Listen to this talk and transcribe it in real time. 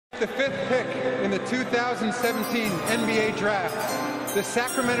the 5th pick in the 2017 NBA Draft, the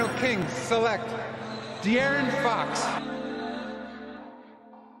Sacramento Kings select De'Aaron Fox.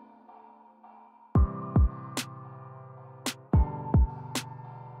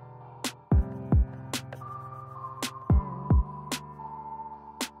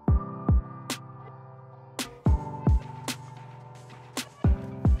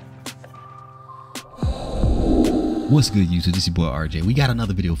 What's good, YouTube? This is your boy RJ. We got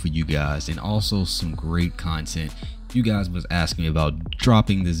another video for you guys and also some great content. You guys was asking me about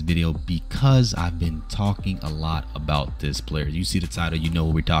dropping this video because I've been talking a lot about this player. You see the title, you know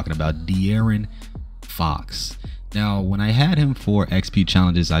what we're talking about, De'Aaron Fox. Now, when I had him for XP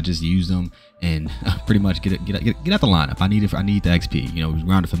challenges, I just used him and pretty much get out the lineup. I need the XP. You know, we was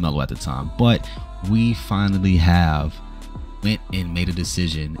grounded for Melo at the time, but we finally went and made a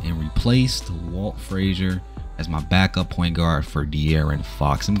decision and replaced Walt Frazier as my backup point guard for De'Aaron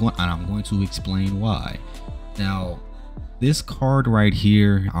Fox. I'm going to explain why. Now, this card right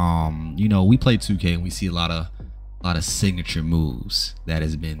here, you know, we play 2K and we see a lot of signature moves that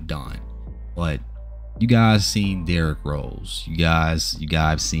has been done. But you guys seen Derrick Rose, you guys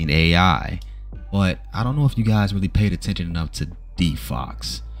seen AI, but I don't know if you guys really paid attention enough to D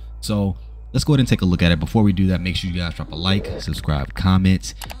Fox. So let's go ahead and take a look at it. Before we do that, make sure you guys drop a like, subscribe,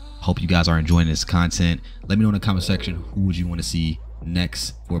 comment. Hope you guys are enjoying this content. Let me know in the comment section who would you want to see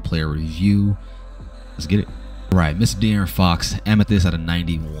next for a player review. Let's get it. All right, Mr. De'Aaron Fox, Amethyst at a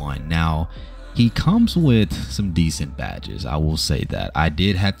 91. Now, he comes with some decent badges. I will say that. I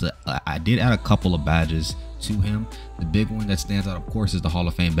did add a couple of badges to him. The big one that stands out, of course, is the Hall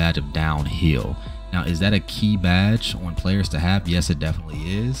of Fame badge of downhill. Now, is that a key badge on players to have? Yes, it definitely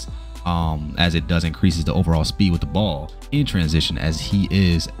is. As it does increases the overall speed with the ball in transition, as he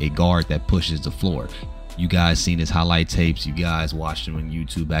is a guard that pushes the floor. You guys seen his highlight tapes, you guys watched him on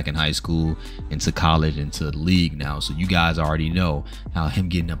YouTube back in high school, into college, into the league now, so you guys already know how him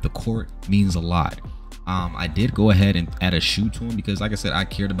getting up the court means a lot. I did go ahead and add a shoot to him because, like I said, I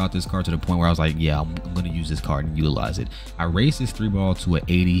cared about this card to the point where I was like, yeah, I'm gonna use this card and utilize it. I raised his 3-ball to an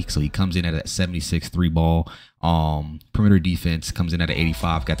 80, so he comes in at a 76 3-ball. Perimeter defense comes in at an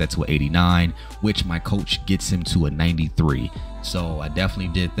 85, got that to an 89, which my coach gets him to a 93. So I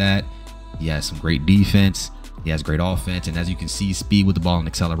definitely did that. He has some great defense, he has great offense, and as you can see, speed with the ball and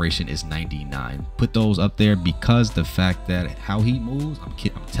acceleration is 99. Put those up there because the fact that how he moves,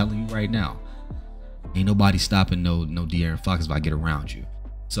 I'm telling you right now, ain't nobody stopping no De'Aaron Fox if I get around you.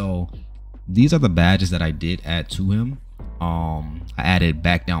 So these are the badges that I did add to him. I added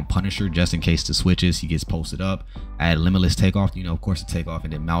back down Punisher just in case the switches, he gets posted up. I had limitless takeoff, you know, of course, the takeoff,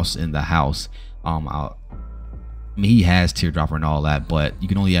 and then mouse in the house. I mean, he has teardropper and all that, but you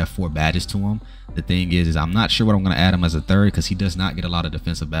can only add 4 badges to him. The thing is I'm not sure what I'm going to add him as a 3rd because he does not get a lot of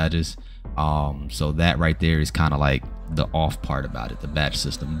defensive badges. So that right there is kind of like the off part about it, the badge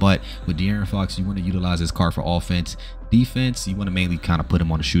system. But with De'Aaron Fox, you want to utilize this card for offense. Defense, you want to mainly kind of put him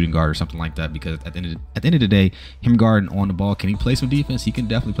on a shooting guard or something like that, because at the end of the day, him guarding on the ball, can he play some defense? He can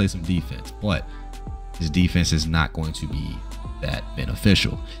definitely play some defense, but his defense is not going to be that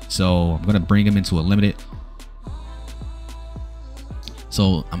beneficial. So I'm going to bring him into a limited.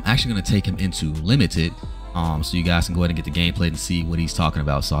 So I'm actually going to take him into limited, so you guys can go ahead and get the gameplay and see what he's talking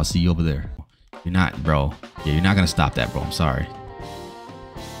about. So I'll see you over there. You're not, bro. Yeah, you're not going to stop that, bro. I'm sorry.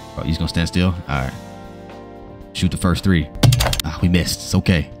 Bro, you just going to stand still? All right. Shoot the first 3. We missed. It's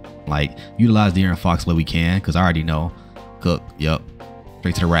okay. Like, utilize De'Aaron Fox where we can, because I already know. Cook. Yep.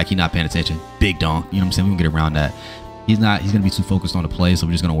 Straight to the rack. He's not paying attention. Big dunk. You know what I'm saying? We can get around that. He's going to be too focused on the play, so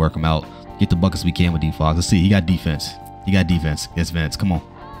we're just going to work him out. Get the buckets we can with D Fox. Let's see. He got defense. He got defense. Yes, Vince. Come on.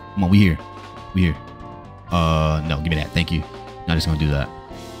 Come on. We here. We here. No. Give me that. Thank you. Not just going to do that.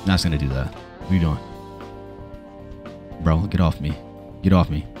 Not just going to do that. What are you doing? Bro, get off me. Get off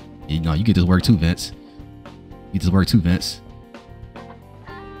me. You know, you get this work too, Vince. You get this work too, Vince.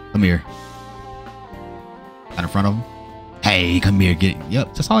 Come here. Out in front of him. Hey, come here.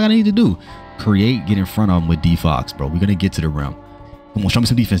 Yep, that's all I need to do. Get in front of him with D Fox, bro. We're going to get to the rim. Come on, show me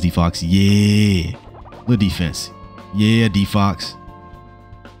some defense, D Fox. Yeah. Little defense. Yeah, D Fox.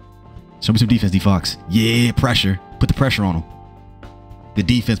 Show me some defense, D Fox. Yeah, pressure. Put the pressure on him. Good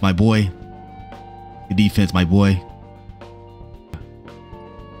defense, my boy. Good defense, my boy.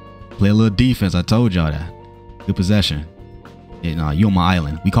 Play a little defense. I told y'all that. Good possession. Yeah, nah, you on my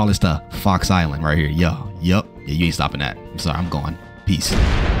island. We call this the Fox Island right here. Yup. Yeah, you ain't stopping that. I'm sorry, I'm going. Peace.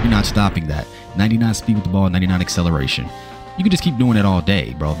 You're not stopping that. 99 speed with the ball, 99 acceleration. You can just keep doing it all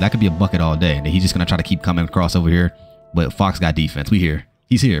day, bro. That could be a bucket all day. And he's just going to try to keep coming across over here. But Fox got defense. We here.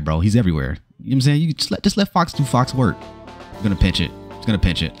 He's here, bro. He's everywhere. You know what I'm saying? You just let Fox do Fox work. We're going to pinch it. Just gonna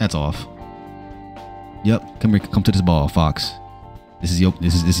pinch it. That's off. Yep. Come here. Come to this ball, Fox. This is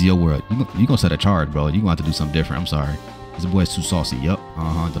your world. You gonna set a charge, bro. You gonna have to do something different. I'm sorry. This boy's too saucy. Yep.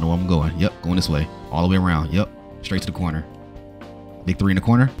 Don't know where I'm going. Yep. Going this way. All the way around. Yep. Straight to the corner. Big three in the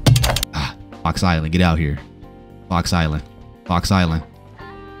corner. Ah. Fox Island. Get out here. Fox Island. Fox Island.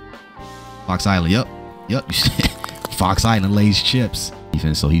 Fox Island. Yep. Yep. Fox Island lays chips.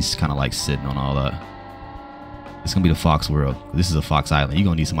 Defense. So he's kind of like sitting on all that. It's gonna be the Fox world. This is a Fox Island. You're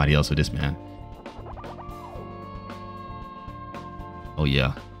gonna need somebody else for this, man. Oh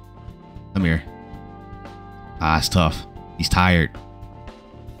yeah. Come here. Ah, it's tough. He's tired.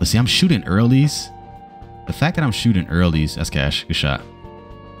 But see, I'm shooting earlies. The fact that I'm shooting earlies, that's cash. Good shot.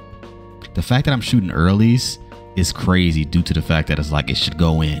 The fact that I'm shooting earlies is crazy due to the fact that it's like it should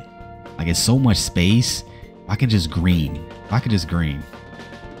go in. Like it's so much space. I can just green. I can just green.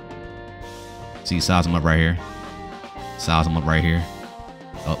 See, size him up right here. Size him up right here.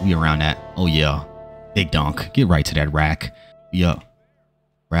 Oh, we around that. Oh yeah. Big dunk. Get right to that rack. Yup.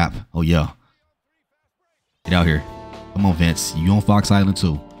 Wrap. Oh yeah. Get out here. Come on, Vince. You on Fox Island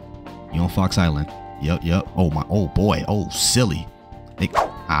too. You on Fox Island. Yep, yep. Oh my. Oh boy. Oh, silly. You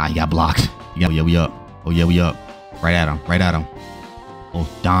got blocked. You got. Oh yeah, we up. Oh yeah, we up. Right at him. Right at him. Oh,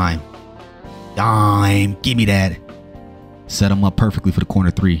 dime. Dime. Give me that. Set him up perfectly for the corner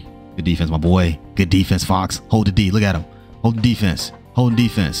three. Good defense, my boy. Good defense, Fox. Hold the D. Look at him. Hold the defense. Hold the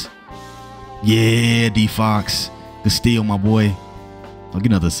defense. Yeah, D Fox. Good steal, my boy. I'll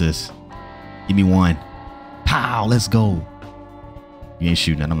get another assist. Give me one. Pow. Let's go. You ain't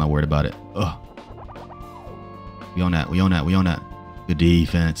shooting that. I'm not worried about it. Ugh. We on that. We on that. We on that. Good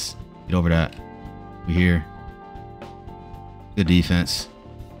defense. Get over that. We here. Good defense.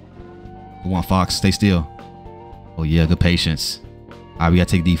 Go on, Fox. Stay still. Oh, yeah. Good patience. All right, we got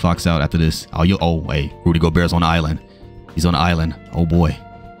to take D Fox out after this. Oh, oh, hey. Rudy Gobert's on the island. He's on the island. Oh, boy.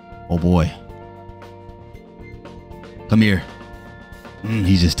 Oh, boy. Come here.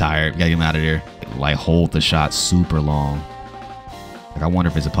 He's just tired. Gotta get him out of there. Like, hold the shot super long. Like, I wonder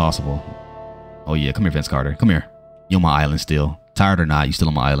if it's possible. Oh, yeah. Come here, Vince Carter. Come here. You on my island still. Tired or not, you still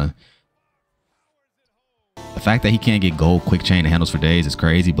on my island. The fact that he can't get gold, quick chain, and handles for days is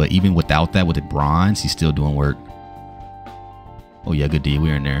crazy. But even without that, with the bronze, he's still doing work. Oh, yeah. Good D.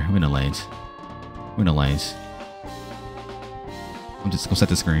 We're in there. We're in the lanes. We're in the lanes. I'm just going to set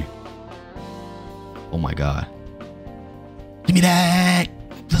the screen. Oh, my God. Give me that.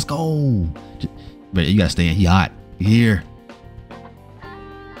 Let's go. But you got to stay in. He hot. Here.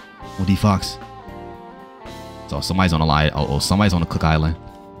 Oh, D Fox. So somebody's on the line. Oh, somebody's on the Cook Island.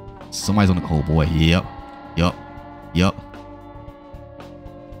 Somebody's on the. Oh, boy. Yep. Yep. Yep.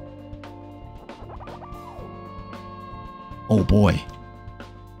 Oh, boy.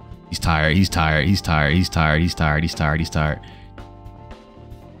 He's tired. He's tired. He's tired. He's tired. He's tired. He's tired. He's tired.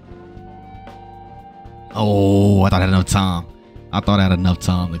 Oh, I thought I had enough time. I thought I had enough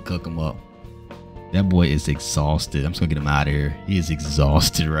time to cook him up. That boy is exhausted. I'm just going to get him out of here. He is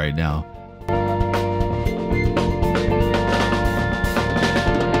exhausted right now.